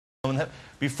And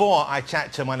before I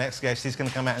chat to my next guest, he's going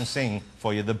to come out and sing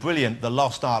for you the brilliant The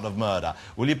Lost Art of Murder.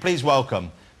 Will you please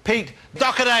welcome Pete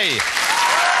Doherty?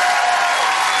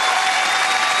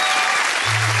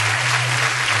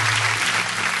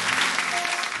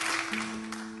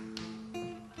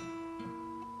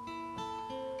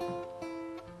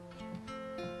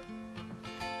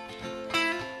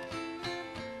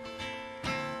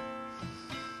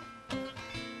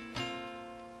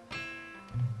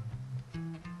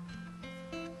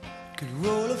 Could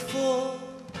roll a 4,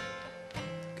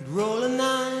 could roll a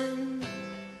 9,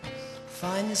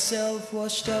 find yourself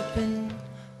washed up in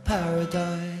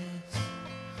paradise.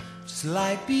 Just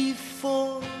like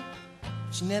before,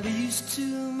 but you never used to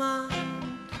mind.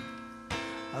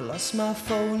 I lost my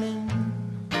phone in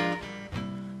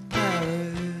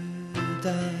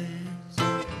paradise.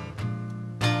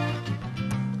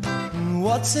 And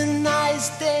what's a nice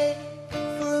day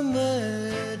for a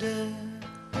murder?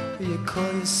 You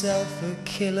call yourself a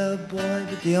killer, boy,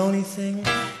 but the only thing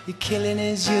you're killing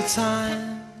is your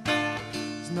time.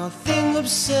 There's nothing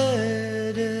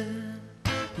absurder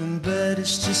than bird,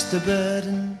 it's just a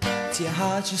burden to your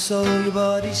heart, your soul, your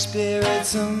body,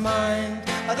 spirit and mind.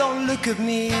 Oh, don't look at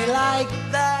me like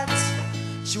that,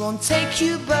 she won't take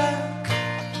you back.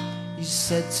 You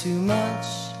said too much,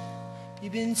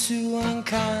 you've been too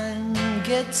unkind.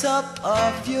 Get up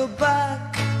off your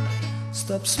back,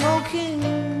 stop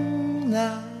smoking.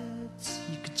 That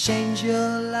you could change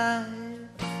your life.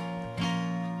 Do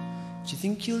you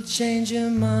think you'll change your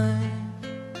mind?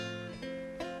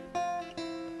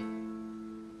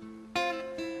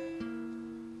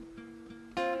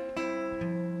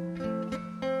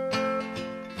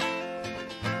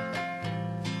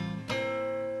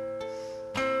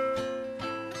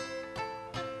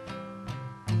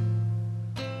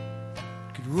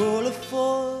 Could roll a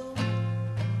 4,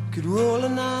 could roll a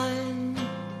 9,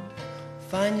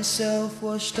 find yourself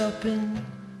washed up in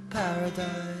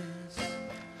paradise.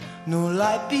 No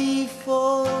light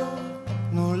before,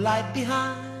 no light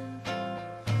behind.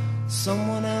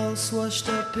 Someone else washed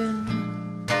up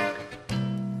in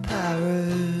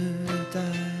paradise.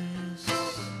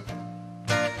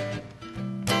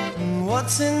 And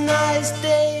what's a nice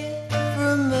day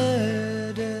for a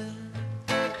murder?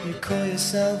 You call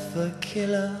yourself a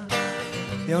killer.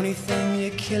 The only thing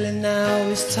you're killing now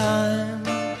is time.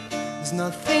 There's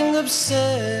nothing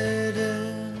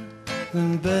absurder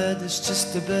than bird that's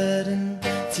just a burden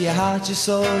to your heart, your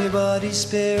soul, your body,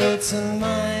 spirit and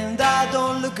mind. Ah,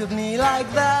 don't look at me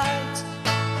like that,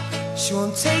 she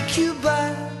won't take you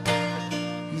back.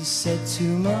 You said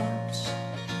too much,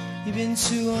 you've been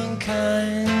too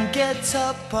unkind. Get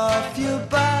up off your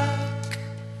back,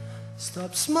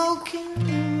 stop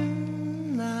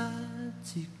smoking. That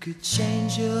you could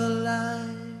change your life.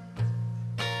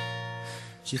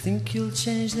 Do you think you'll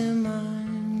change their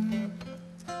mind?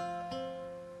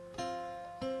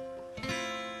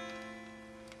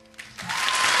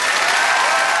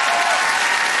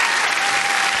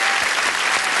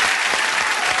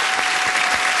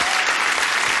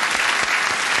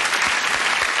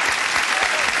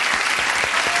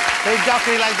 Pete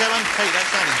Doherty, ladies and gentlemen. Pete, that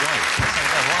sounded great. That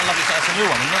sounded great. What a lovely song. That's a new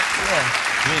one, isn't it? Yeah.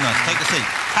 Really nice. Take a seat.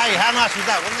 Hey, how nice was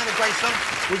that? Wasn't that a great song?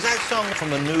 Was that song from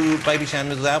the new Baby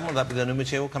Shambles album? Will that be the new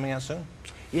material coming out soon?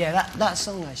 Yeah, that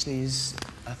song actually is,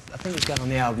 I think it's going on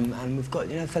the album, and we've got,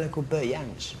 you know, a fella called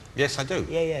Doherty. Yes, I do.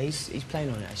 Yeah, he's playing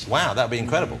on it actually. Wow, that'd be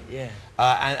incredible. Yeah.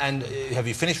 And have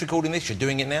you finished recording this? You're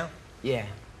doing it now? Yeah,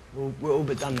 we're all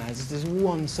but done now. There's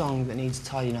one song that needs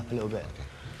tidying up a little bit. Okay.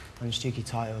 And it's tricky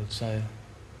titled, so...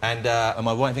 And am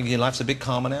I right in thinking your life's a bit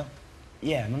calmer now?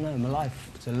 Yeah, no, my life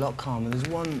is a lot calmer.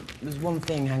 There's one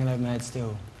thing hanging over my head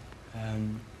still.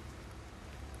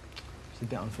 It's a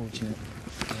bit unfortunate.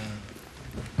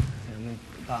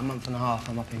 About a month and a half,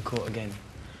 I'm up in court again.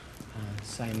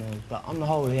 Same old. But on the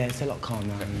whole, yeah, it's a lot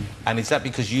calmer. And is that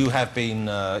because you have been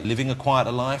living a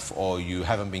quieter life, or you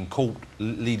haven't been caught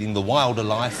leading the wilder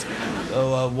life?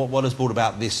 What has brought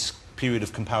about this period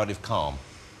of comparative calm?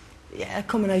 Yeah, a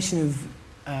combination of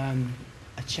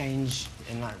a change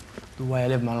in like the way I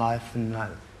live my life and like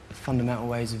fundamental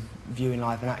ways of viewing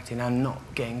life and acting, and not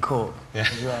getting caught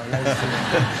as well.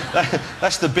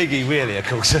 That's the biggie, really, of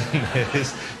course,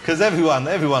 because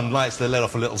everyone likes to let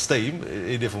off a little steam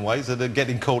in different ways, and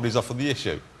getting caught is often the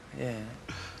issue. Yeah.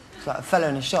 It's like a fellow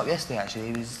in the shop yesterday, actually.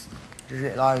 He was a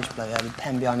little Irish bloke, he had a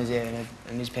pen behind his ear and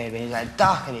a newspaper, and he's like,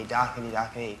 Doherty, Doherty,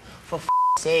 Doherty, for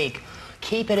f***'s sake,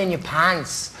 keep it in your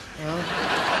pants, you know?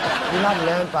 You'll have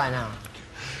learned by now.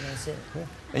 That's it. Yeah.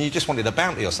 And you just wanted a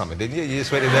bounty or something, didn't you? You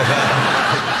just wanted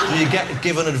Do you get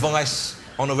given advice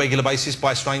on a regular basis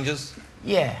by strangers?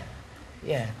 Yeah.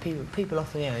 yeah, people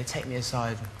often, they take me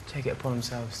aside, take it upon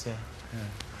themselves to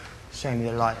show me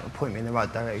the light or point me in the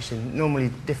right direction.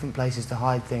 Normally different places to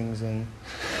hide things and...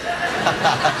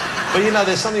 But you know,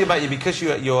 there's something about you, because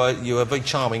you're a very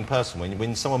charming person.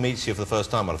 When someone meets you for the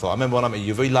first time, I remember when I met you,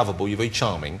 you're very lovable, you're very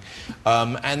charming,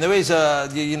 and there is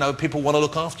you know, people want to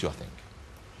look after you, I think,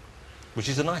 which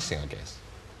is a nice thing, I guess.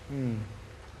 Mm.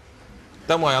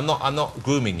 Don't worry, I'm not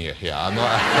grooming you here. I'm not.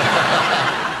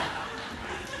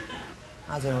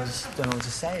 I don't know what to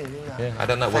say. Yeah, I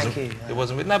don't know. It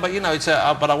wasn't. No, but you know, it's.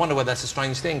 But I wonder whether that's a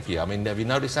strange thing for you. I mean, have you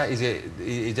noticed that? Is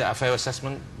it a fair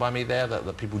assessment by me there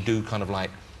that people do kind of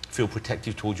like feel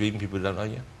protective towards you, even people who don't know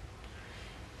you?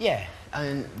 Yeah,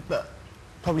 but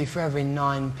probably for every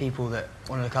 9 people that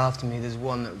want to look after me, there's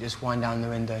one that will just wind down the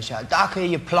window and shout, "Doherty,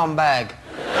 you plum bag."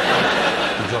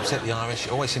 Did you upset the Irish?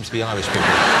 It always seems to be Irish people.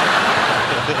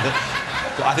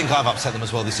 I think I've upset them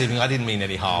as well this evening. I didn't mean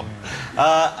any harm.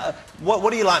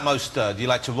 What do you like most? Do you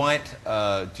like to write?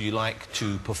 Do you like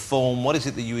to perform? What is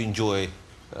it that you enjoy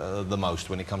the most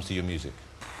when it comes to your music?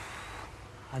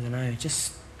 I don't know,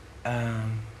 just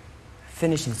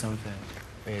finishing something,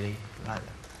 really. Like,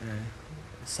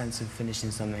 a sense of finishing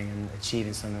something and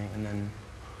achieving something, and then,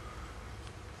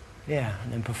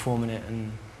 and then performing it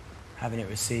and having it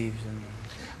received. And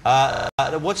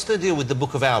what's the deal with the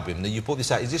book of Albion that you put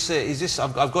this out? Is this?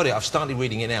 I've got it. I've started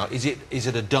reading it now. Is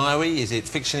it a diary? Is it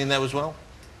fiction in there as well?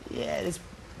 Yeah,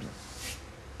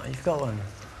 you've got one.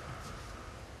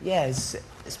 Yeah,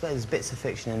 there's bits of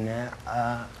fiction in there.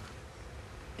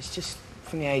 It's just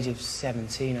from the age of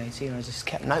 17, 18, I just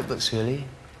kept notebooks really,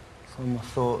 from my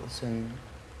thoughts and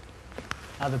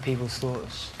other people's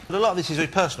thoughts. But a lot of this is very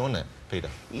personal, isn't it, Peter?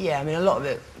 Yeah, I mean, a lot of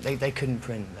it they couldn't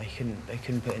print. They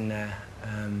couldn't put in there.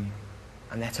 And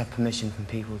they had to have permission from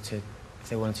people if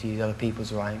they wanted to use other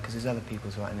people's writing, because there's other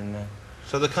people's writing in there.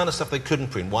 So the kind of stuff they couldn't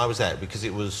print, why was that? Because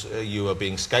it was, you were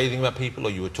being scathing about people, or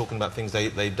you were talking about things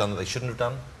they'd done that they shouldn't have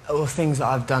done? Or things that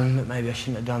I've done that maybe I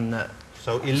shouldn't have done, that...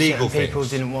 So illegal things? People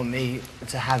didn't want me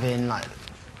to have in, like,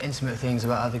 intimate things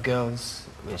about other girls,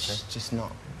 which just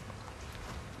not...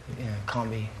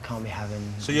 can't be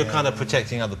having... So you're kind of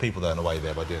protecting other people, though, in a way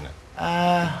there, by doing it?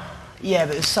 Yeah,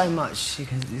 but there's so much, you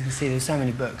can see there's so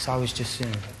many books. I was just,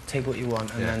 take what you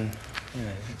want and then,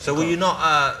 So were you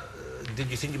not, did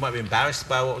you think you might be embarrassed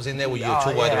by what was in there? Were you at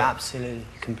all worried about? Absolutely,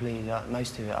 completely.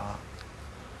 Most of it are.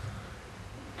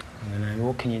 I don't know,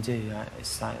 what can you do?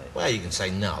 It's like... Well, you can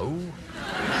say no,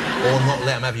 or not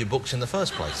let them have your books in the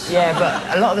first place. Yeah,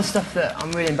 but a lot of the stuff that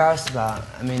I'm really embarrassed about,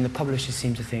 I mean, the publishers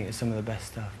seem to think it's some of the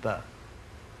best stuff, but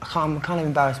I'm kind of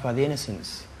embarrassed by the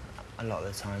innocence a lot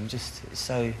of the time. Just, it's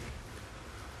so...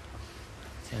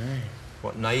 I don't know.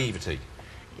 What, naivety?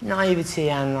 Naivety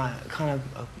and like kind of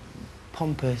a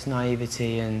pompous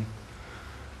naivety and...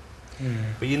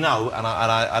 But you know, and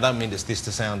I don't mean this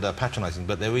to sound patronising,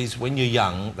 but there is, when you're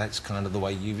young, that's kind of the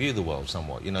way you view the world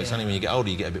somewhat. You know, it's only when you get older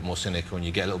you get a bit more cynical and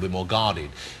you get a little bit more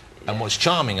guarded. And what's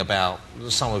charming about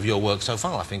some of your work so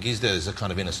far, I think, is there's a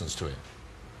kind of innocence to it.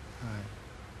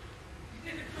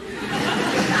 Right.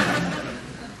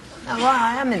 No, well,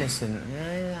 I am innocent.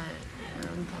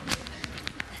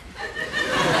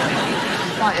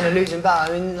 Fighting a losing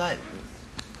battle. I mean, like,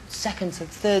 second to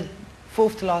third,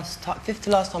 fifth to last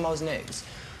time I was nicked,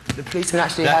 the policeman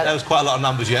actually had... That was quite a lot of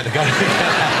numbers you had to go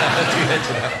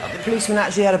through. The policeman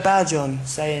actually had a badge on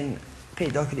saying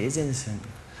Pete Doherty is innocent.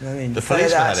 You know what I mean? The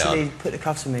policeman had it on? actually put the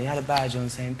cuffs on me, he had a badge on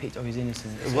saying Pete Doherty is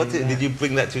innocent. So did you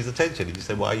bring that to his attention? Did you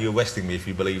say, why are you arresting me if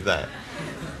you believe that?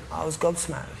 I was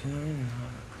gobsmacked, you know what I mean?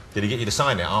 Did he get you to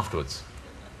sign it afterwards?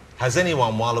 Has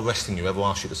anyone, while arresting you, ever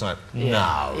asked you to sign it? Yeah.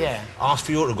 No. Yeah. Asked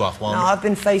for your autograph while... No, I've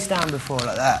been face down before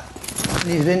like that.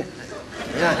 You've been...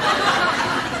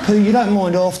 Pete, you don't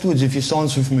mind afterwards if you sign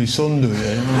something for me son, do you?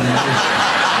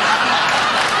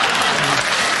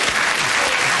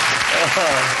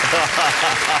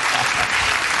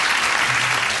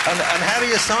 And how do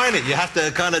you sign it? You have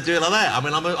to kind of do it like that. I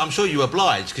mean, I'm sure you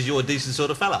obliged because you're a decent sort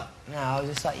of fella. No, I was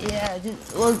just like,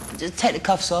 just take the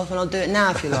cuffs off and I'll do it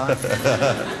now if you like.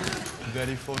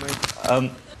 Ready for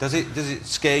me? Does it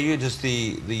scare you? Does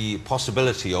the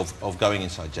possibility of going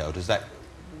inside jail,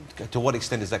 to what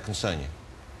extent does that concern you?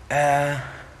 Yeah,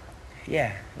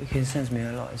 it concerns me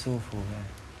a lot. It's awful.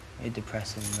 Yeah. It's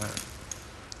depressing. Like.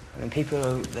 I mean,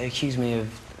 people they accuse me of,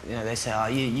 they say, oh,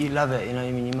 you love it. You know what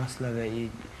I mean? You must love it. You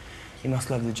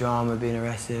must love the drama, being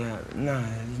arrested. No,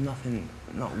 there's nothing,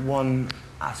 not one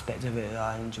aspect of it that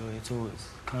I enjoy at all. It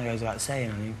kind of goes without saying.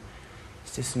 I mean,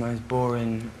 it's just the most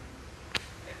boring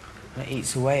It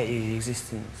eats away at you, the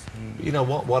existence. You know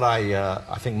what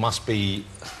I think must be,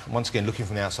 once again, looking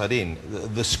from the outside in,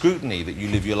 the scrutiny that you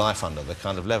live your life under, the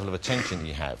kind of level of attention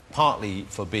you have, partly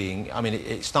for being, I mean,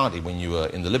 it started when you were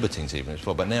in the Libertines even as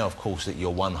well, but now, of course, that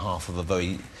you're one half of a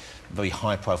very, very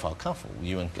high-profile couple,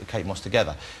 you and Kate Moss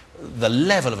together. The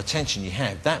level of attention you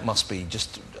have, that must be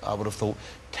just, I would have thought,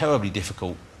 terribly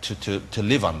difficult to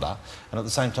live under, and at the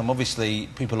same time, obviously,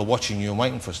 people are watching you and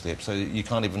waiting for a slip, so you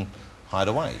can't even hide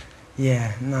away.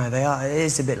 Yeah, no, they are. It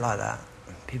is a bit like that.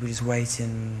 People just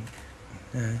waiting,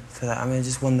 you know, for that. I mean, I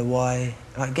just wonder why,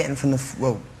 like getting from the,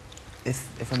 well,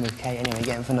 if I'm with Kate anyway,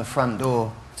 getting from the front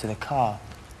door to the car,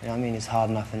 you know what I mean, it's hard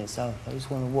enough in itself. I just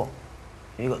wonder what.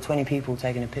 You've got 20 people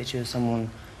taking a picture of someone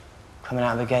coming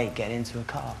out of the gate, getting into a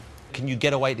car. Can you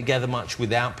get away together much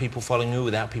without people following you,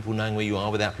 without people knowing where you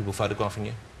are, without people photographing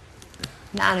you?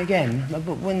 Now and again, but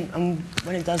when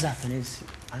it does happen, it's,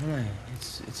 I don't know,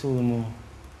 it's all the more.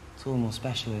 It's all the more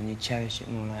special and you cherish it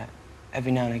more. Like,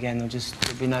 every now and again there'll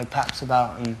be no paps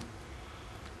about, and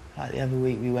like the other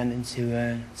week we went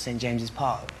into St James's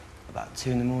Park about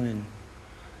 2 in the morning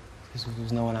because there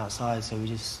was no one outside, so we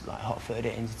just like hot-footed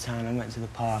it into town and went to the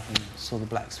park and saw the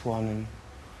Black Swan and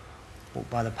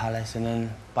walked by the palace, and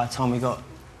then by the time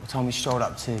we strolled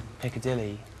up to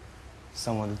Piccadilly,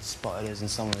 someone had spotted us and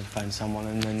someone had phoned someone,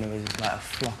 and then there was like a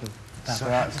flock of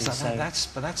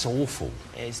paparazzi. But that's awful.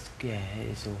 Yeah, it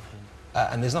is awful.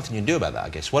 And there's nothing you can do about that, I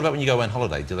guess. What about when you go away on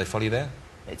holiday? Do they follow you there?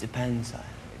 It depends.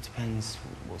 It depends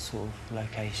what sort of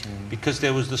location. Because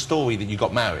there was the story that you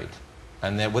got married,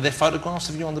 and were there photographs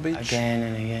of you on the beach? Again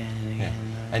and again and again.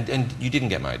 Yeah. And you didn't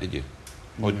get married, did you?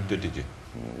 Or did you?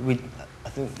 I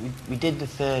think we did the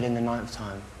 3rd and the 9th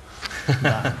time.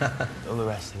 But all the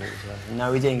rest of it was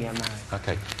no, we didn't get married.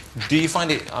 Okay. Do you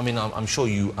find it, I mean, I'm sure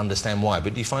you understand why,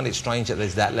 but do you find it strange that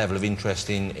there's that level of interest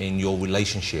in your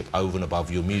relationship over and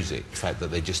above your music? The fact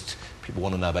that people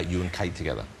want to know about you and Kate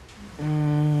together? Do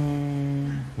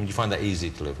you find that easy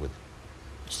to live with?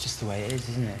 It's just the way it is,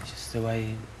 isn't it? It's just the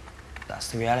way, that's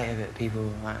the reality of it.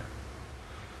 People, like,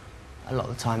 a lot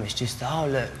of the time it's just, oh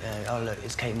look,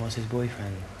 it's Kate Moss's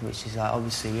boyfriend, which is like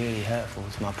obviously really hurtful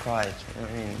to my pride, you know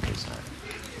what I mean? It's like,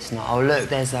 it's not, oh look,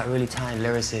 there's that really talented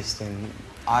lyricist and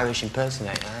Irish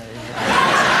impersonator.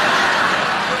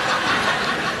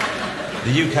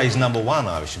 The UK's #1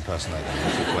 Irish impersonator.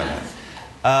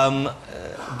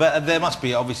 But there must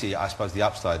be, obviously, I suppose the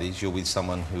upside is you're with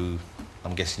someone who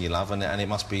I'm guessing you love, and it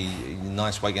must be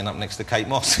nice waking up next to Kate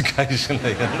Moss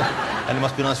occasionally, and it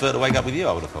must be nice for her to wake up with you,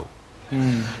 I would have thought.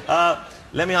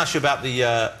 Let me ask you about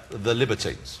the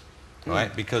Libertines,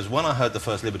 right? Because when I heard the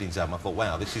first Libertines album, I thought,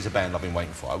 wow, this is a band I've been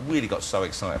waiting for. I really got so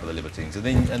excited for the Libertines,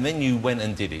 and then you went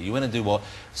and did it. You went and do what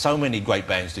so many great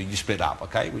bands do. You split up,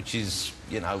 okay? Which is,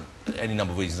 you know, any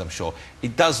number of reasons, I'm sure.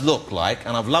 It does look like,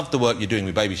 and I've loved the work you're doing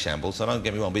with Baby Shambles, so don't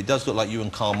get me wrong, but it does look like you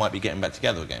and Carl might be getting back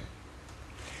together again.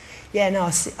 Yeah, no, I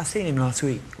seen him last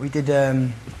week. We did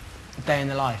Day in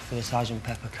the Life for the Sgt.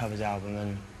 Pepper covers album,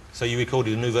 and so you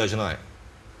recorded a new version of that?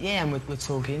 Yeah, and we're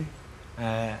talking.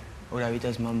 Although he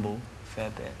does mumble a fair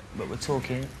bit, but we're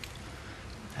talking.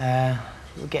 We're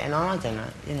getting on. I don't know,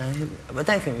 you know. I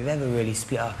don't think we've ever really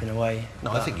split up in a way.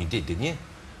 No, I think you did, didn't you?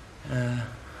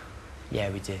 Yeah,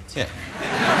 we did. Yeah.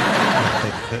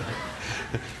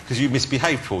 Because you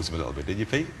misbehaved towards him a little bit, did you,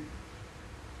 Pete?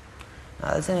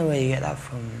 I don't know where you get that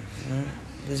from. You know?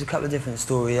 There's a couple of different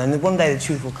stories, and one day the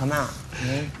truth will come out.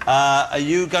 You know? Are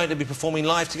you going to be performing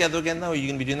live together again, though? Are you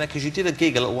going to be doing that? Because you did a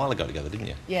gig a little while ago together, didn't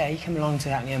you? Yeah, he came along to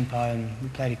Hackney Empire, and we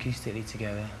played acoustically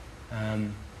together. I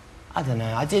don't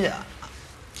know.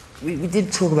 We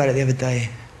did talk about it the other day,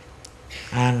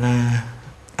 and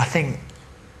I think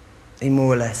he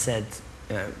more or less said,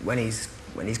 you know, when he's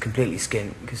completely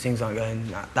skint, because things aren't going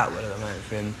that well at the moment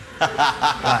for him.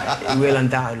 Like, he will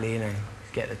undoubtedly, you know,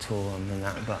 get the tour on and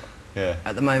that, but yeah.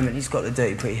 At the moment he's got the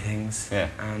Dirty Pretty Things. Yeah.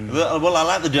 Well, I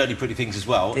like the Dirty Pretty Things as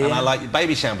well, and I like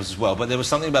Baby Shambles as well, but there was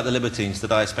something about the Libertines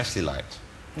that I especially liked.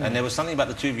 Yeah. And there was something about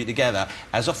the two of you together,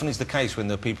 as often is the case when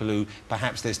there are people who,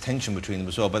 perhaps there's tension between them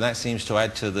as well, but that seems to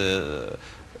add to the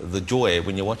joy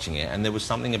when you're watching it, and there was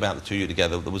something about the two of you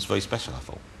together that was very special, I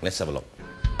thought. Let's have a look.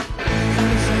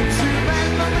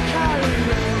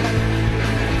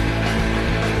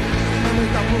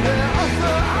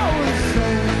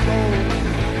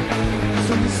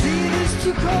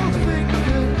 Too cold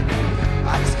finger, I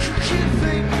just keep your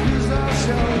fingers on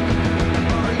show.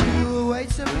 Are you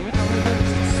waiting? Another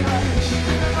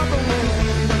one,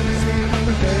 see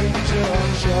the danger on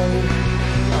show.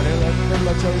 On 11 of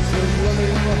Joseph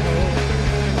running the hole.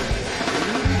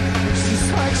 It's just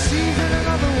like she's in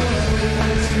another one.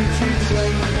 It's too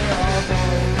train our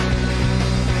home.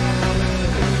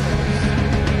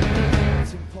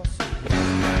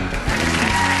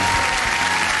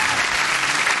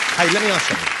 Pete, let me ask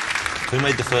you something. Who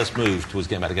made the first move towards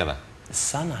getting back together? The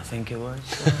sun, I think it was.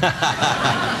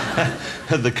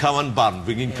 The common bun,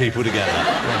 bringing people together.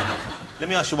 Yeah. Let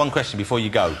me ask you one question before you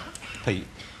go, Pete,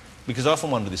 because I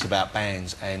often wonder this about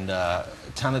bands and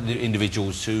talented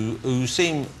individuals who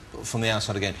seem, from the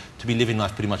outside again, to be living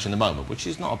life pretty much in the moment, which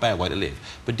is not a bad way to live.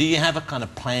 But do you have a kind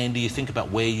of plan? Do you think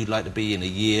about where you'd like to be in a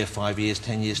year, 5 years,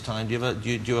 10 years' time? Do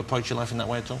you approach your life in that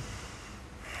way at all?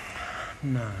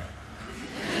 No.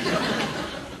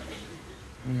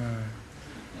 No.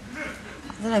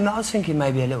 I don't know, I was thinking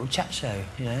maybe a little chat show,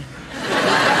 you know?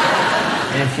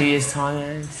 In a few years' time, you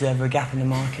know, is there ever a gap in the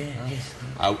market?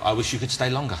 I wish you could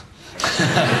stay longer.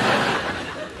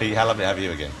 Pete, how lovely to have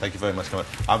you again. Thank you very much for coming.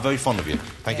 I'm very fond of you.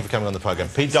 Thank you for coming on the programme.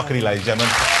 Pete Doherty, ladies and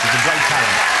gentlemen. He's a great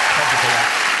talent. Thank you for that.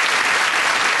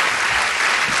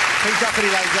 Pete Doherty,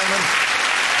 ladies and gentlemen.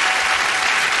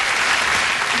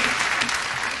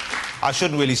 I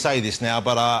shouldn't really say this now,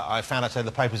 but I found out today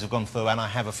the papers have gone through and I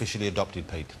have officially adopted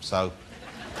Pete. So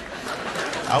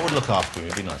I would look after him,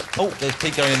 it'd be nice. Oh, there's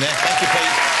Pete going in there. Thank you, Pete.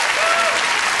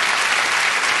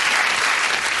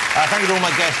 Thank you to all my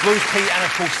guests, Bruce, Pete, and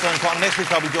of course Stern Quantum. Next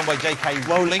week I'll be joined by J.K.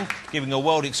 Rowling, giving a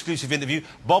world-exclusive interview.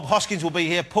 Bob Hoskins will be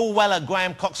here, Paul Weller,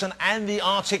 Graham Coxon, and the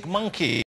Arctic Monkey.